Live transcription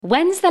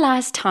When's the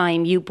last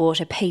time you bought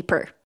a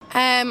paper?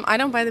 I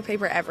don't buy the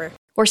paper ever.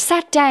 Or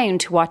sat down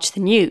to watch the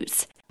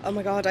news? Oh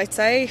my God, I'd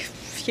say a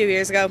few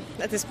years ago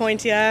at this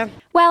point, yeah.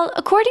 Well,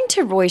 according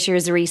to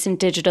Reuters' recent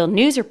digital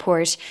news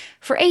report,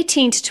 for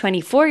 18 to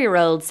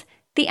 24-year-olds,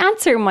 the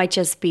answer might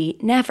just be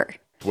never.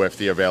 With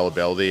the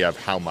availability of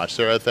how much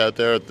there is out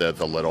there, there's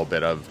a little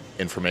bit of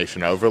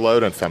information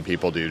overload, and some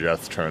people do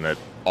just turn it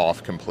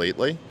off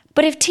completely.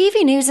 But if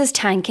TV news is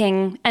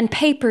tanking and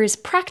papers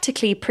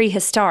practically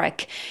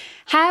prehistoric,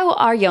 how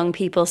are young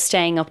people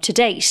staying up to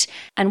date,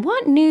 and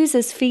what news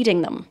is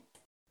feeding them?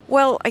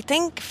 Well, I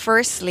think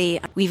firstly,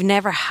 we've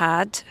never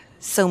had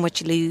so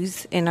much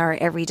news in our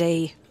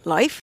everyday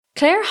life.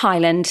 Claire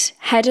Hyland,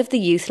 head of the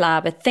youth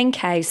lab at Think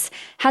House,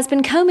 has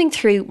been combing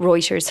through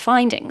Reuters'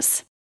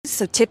 findings.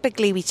 So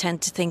typically we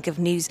tend to think of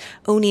news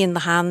only in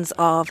the hands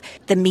of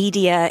the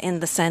media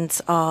in the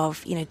sense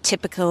of,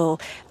 typical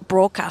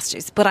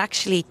broadcasters. But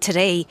actually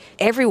today,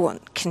 everyone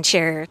can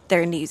share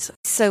their news.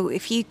 So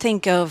if you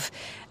think of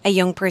a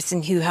young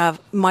person who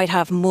might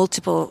have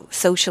multiple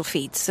social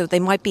feeds, so they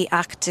might be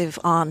active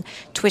on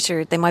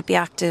Twitter, they might be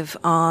active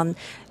on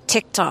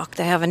TikTok,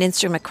 they have an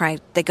Instagram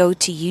account, they go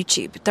to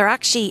YouTube. They're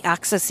actually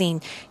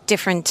accessing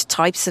different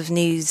types of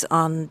news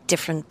on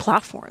different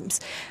platforms.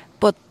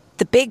 But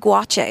the big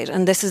watch out,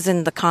 and this is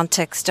in the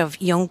context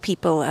of young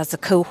people as a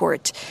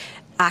cohort,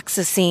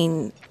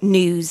 accessing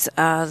news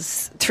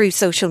as through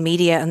social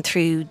media and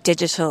through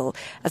digital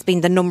as being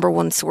the number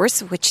one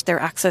source which they're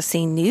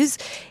accessing news,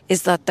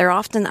 is that they're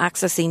often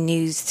accessing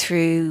news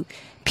through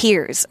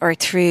peers or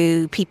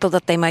through people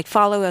that they might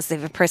follow as they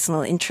have a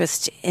personal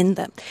interest in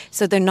them.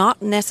 So they're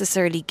not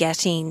necessarily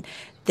getting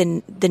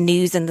the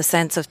news in the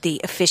sense of the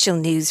official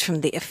news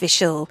from the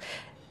official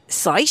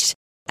site.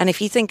 And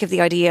if you think of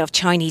the idea of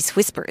Chinese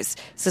whispers,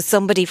 so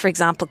somebody, for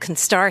example, can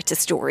start a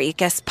story, it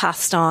gets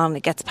passed on,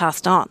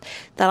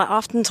 that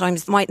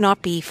oftentimes might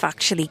not be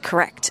factually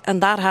correct.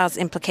 And that has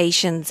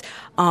implications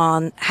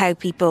on how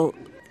people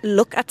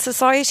look at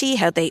society,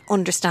 how they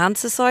understand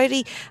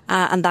society,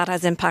 and that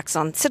has impacts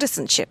on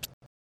citizenship.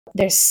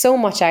 There's so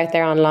much out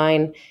there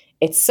online.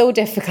 It's so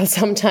difficult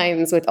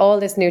sometimes with all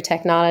this new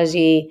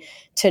technology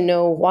to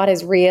know what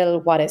is real,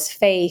 what is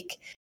fake.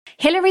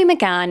 Hilary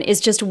McGann is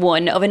just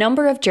one of a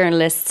number of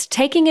journalists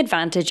taking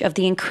advantage of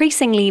the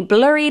increasingly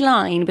blurry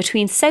line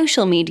between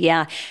social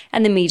media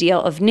and the media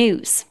of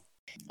news.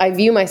 I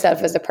view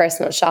myself as a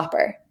personal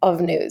shopper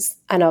of news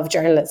and of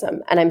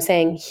journalism. And I'm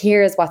saying,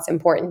 here's what's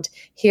important.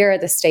 Here are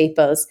the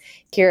staples.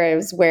 Here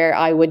is where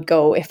I would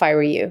go if I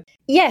were you.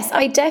 Yes,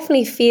 I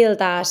definitely feel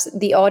that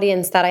the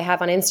audience that I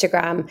have on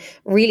Instagram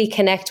really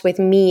connect with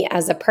me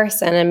as a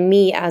person and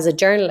me as a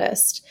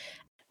journalist.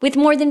 With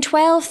more than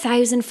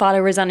 12,000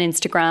 followers on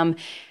Instagram,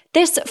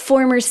 this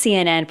former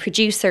CNN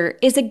producer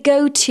is a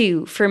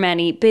go-to for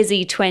many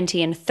busy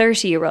 20 and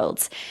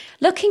 30-year-olds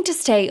looking to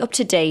stay up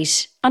to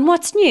date on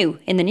what's new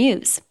in the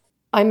news.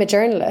 I'm a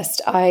journalist.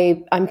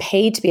 I'm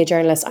paid to be a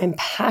journalist. I'm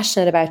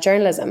passionate about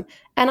journalism.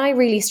 And I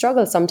really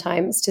struggle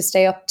sometimes to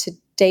stay up to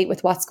date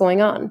with what's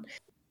going on.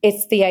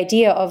 It's the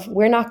idea of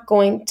we're not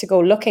going to go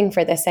looking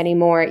for this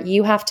anymore.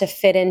 You have to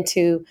fit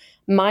into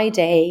my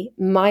day,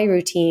 my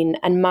routine,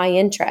 and my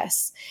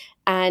interests.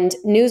 And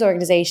news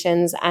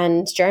organizations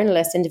and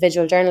journalists,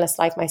 individual journalists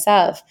like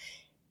myself,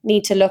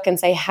 need to look and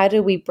say, how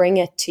do we bring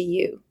it to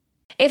you?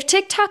 If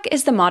TikTok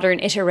is the modern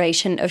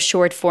iteration of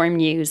short-form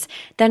news,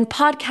 then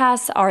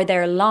podcasts are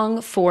their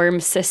long-form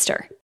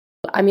sister.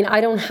 I mean, I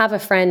don't have a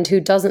friend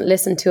who doesn't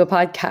listen to a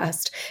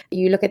podcast.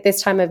 You look at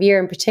this time of year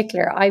in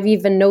particular, I've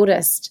even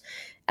noticed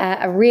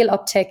a real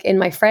uptick in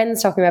my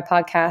friends talking about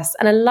podcasts.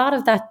 And a lot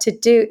of that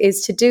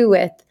is to do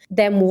with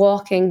them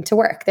walking to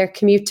work, their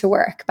commute to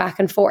work, back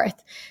and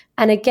forth.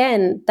 And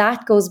again,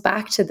 that goes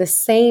back to the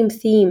same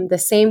theme, the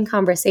same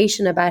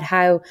conversation about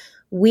how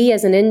we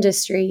as an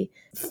industry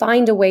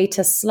find a way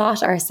to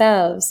slot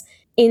ourselves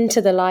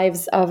into the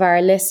lives of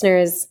our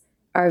listeners,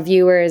 our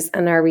viewers,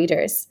 and our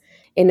readers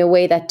in a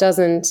way that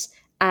doesn't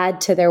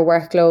add to their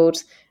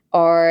workload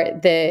or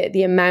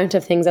the amount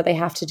of things that they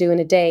have to do in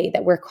a day,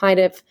 that we're kind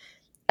of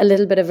a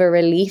little bit of a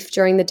relief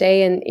during the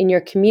day in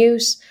your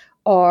commute,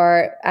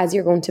 or as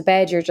you're going to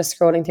bed, you're just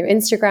scrolling through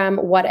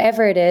Instagram,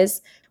 whatever it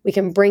is, we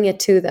can bring it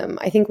to them.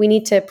 I think we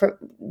need to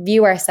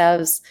view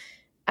ourselves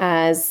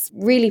as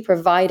really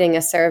providing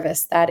a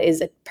service that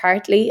is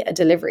partly a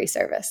delivery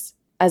service,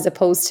 as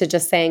opposed to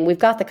just saying, we've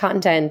got the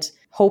content,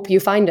 hope you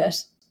find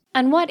it.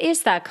 And what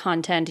is that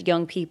content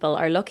young people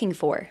are looking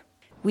for?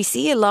 We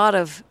see a lot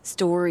of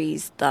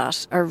stories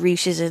that are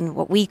rooted in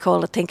what we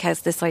call at Think House,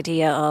 this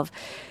idea of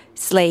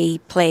slay,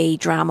 play,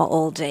 drama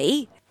all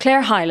day.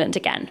 Claire Hyland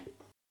again.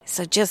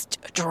 So just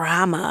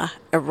drama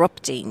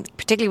erupting,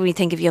 particularly when you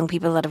think of young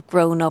people that have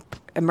grown up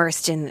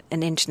immersed in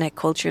an internet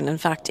culture. And in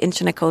fact,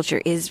 internet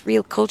culture is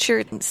real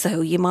culture.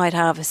 So you might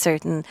have a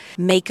certain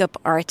makeup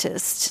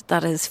artist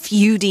that is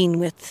feuding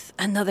with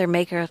another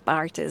makeup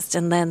artist.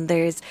 And then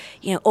there's,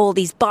 all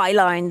these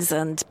bylines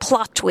and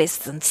plot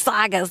twists and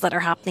sagas that are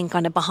happening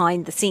kind of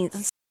behind the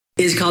scenes.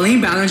 Is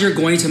Colleen Ballinger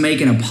going to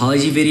make an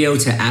apology video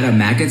to Adam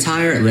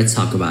McIntyre? Let's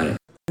talk about it.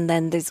 And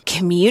then there's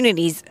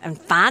communities and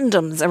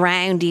fandoms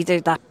around either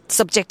that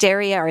subject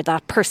area or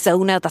that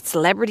persona, that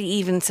celebrity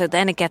even. So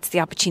then it gets the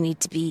opportunity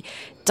to be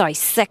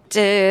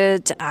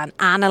dissected and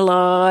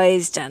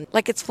analysed, and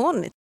like it's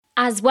fun.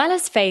 As well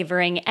as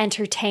favouring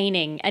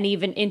entertaining and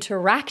even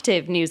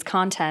interactive news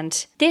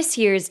content, this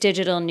year's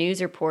Digital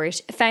News Report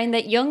found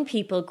that young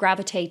people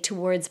gravitate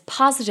towards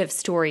positive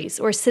stories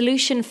or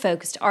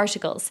solution-focused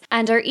articles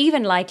and are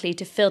even likely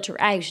to filter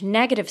out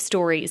negative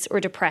stories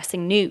or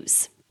depressing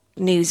news.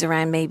 News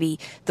around maybe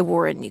the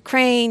war in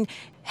Ukraine,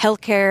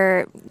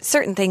 healthcare,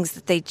 certain things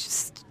that they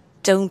just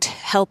don't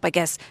help, I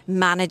guess,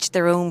 manage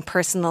their own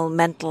personal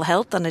mental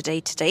health on a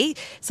day-to-day.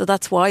 So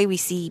that's why we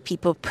see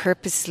people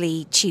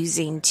purposely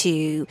choosing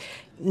to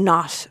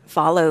not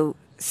follow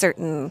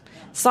certain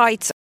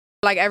sites.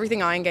 Like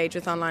everything I engage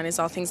with online is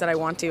all things that I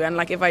want to, and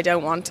like if I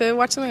don't want to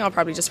watch something, I'll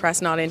probably just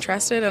press not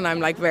interested, and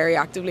I'm like very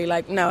actively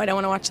like, no, I don't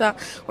want to watch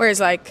that. Whereas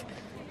like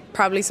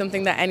probably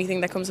something that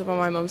anything that comes up on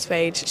my mum's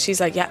page, she's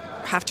like, yeah,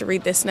 have to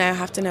read this now,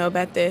 have to know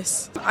about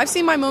this. I've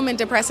seen my mum in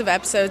depressive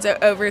episodes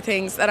over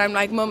things that I'm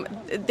like, Mum,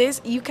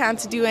 this, you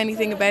can't do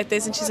anything about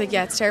this. And she's like,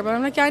 yeah, it's terrible.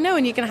 I'm like, yeah, I know,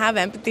 and you can have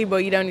empathy,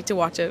 but you don't need to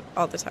watch it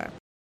all the time.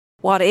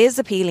 What is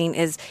appealing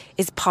is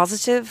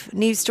positive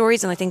news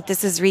stories, and I think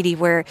this is really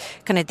where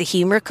kind of the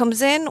humour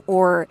comes in,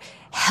 or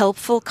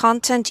helpful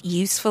content,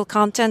 useful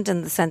content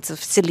in the sense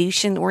of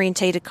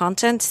solution-orientated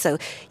content. So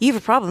you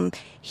have a problem,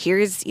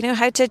 here's,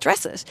 how to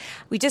address it.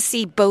 We just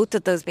see both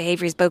of those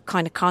behaviours, both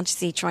kind of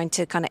consciously trying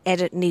to kind of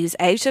edit news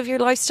out of your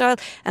lifestyle,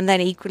 and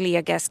then equally,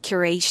 I guess,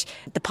 curate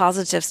the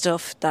positive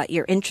stuff that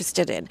you're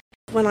interested in.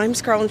 When I'm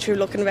scrolling through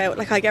looking about,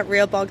 like I get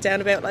real bogged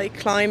down about like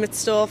climate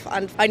stuff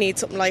and I need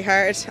something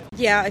lighthearted.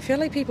 Yeah, I feel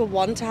like people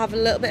want to have a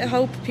little bit of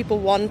hope. People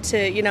want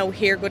to,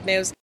 hear good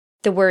news.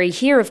 The worry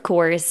here, of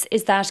course,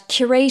 is that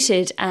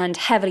curated and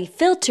heavily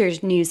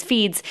filtered news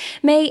feeds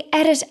may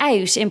edit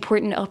out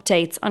important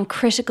updates on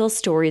critical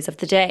stories of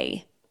the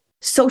day.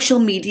 Social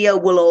media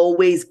will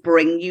always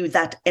bring you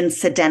that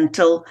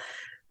incidental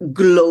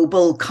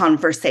global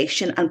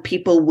conversation, and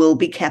people will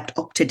be kept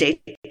up to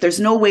date.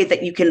 There's no way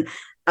that you can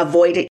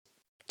avoid it.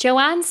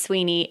 Joanne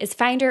Sweeney is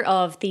founder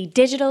of the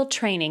Digital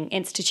Training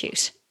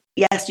Institute.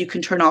 Yes, you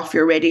can turn off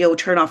your radio,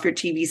 turn off your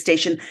TV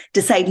station,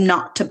 decide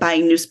not to buy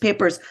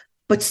newspapers.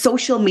 But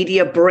social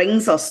media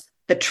brings us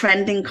the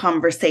trending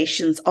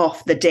conversations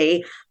of the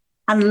day.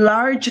 And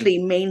largely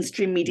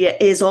mainstream media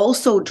is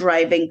also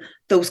driving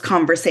those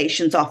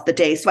conversations of the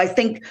day. So I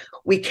think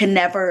we can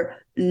never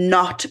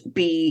not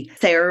be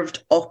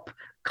served up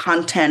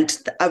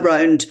content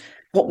around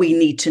what we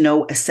need to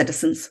know as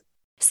citizens.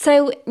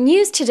 So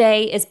news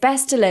today is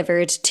best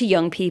delivered to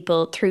young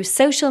people through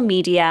social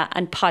media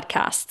and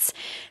podcasts.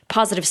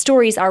 Positive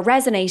stories are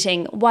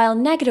resonating while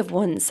negative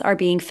ones are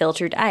being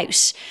filtered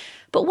out.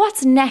 But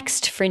what's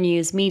next for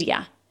news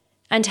media?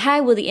 And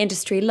how will the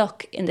industry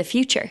look in the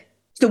future?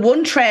 The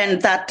one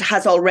trend that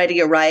has already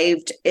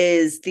arrived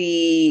is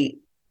the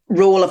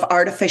role of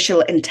artificial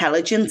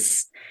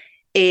intelligence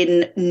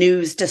in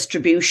news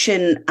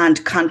distribution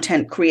and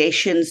content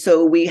creation.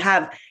 So we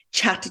have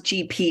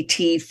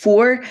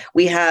ChatGPT-4,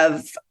 we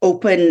have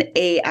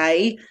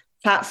OpenAI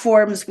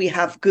platforms, we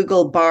have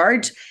Google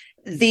Bard.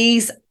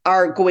 These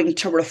are going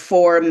to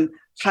reform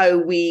how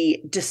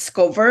we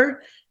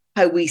discover,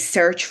 how we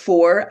search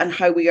for, and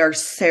how we are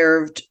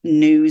served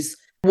news.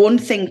 One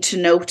thing to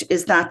note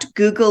is that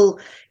Google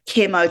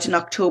came out in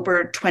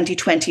October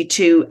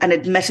 2022 and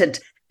admitted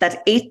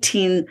that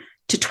 18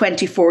 to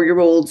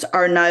 24-year-olds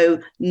are now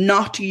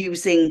not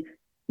using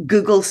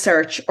Google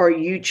search or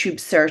YouTube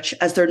search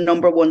as their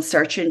number one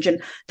search engine.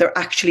 They're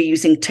actually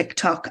using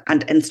TikTok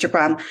and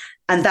Instagram.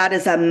 And that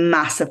is a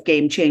massive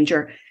game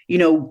changer.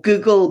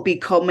 Google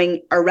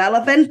becoming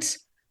irrelevant.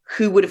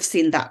 Who would have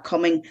seen that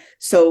coming?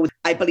 So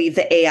I believe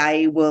the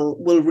AI will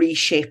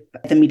reshape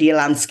the media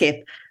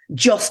landscape,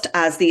 just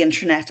as the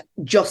internet,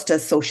 just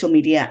as social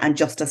media, and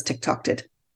just as TikTok did.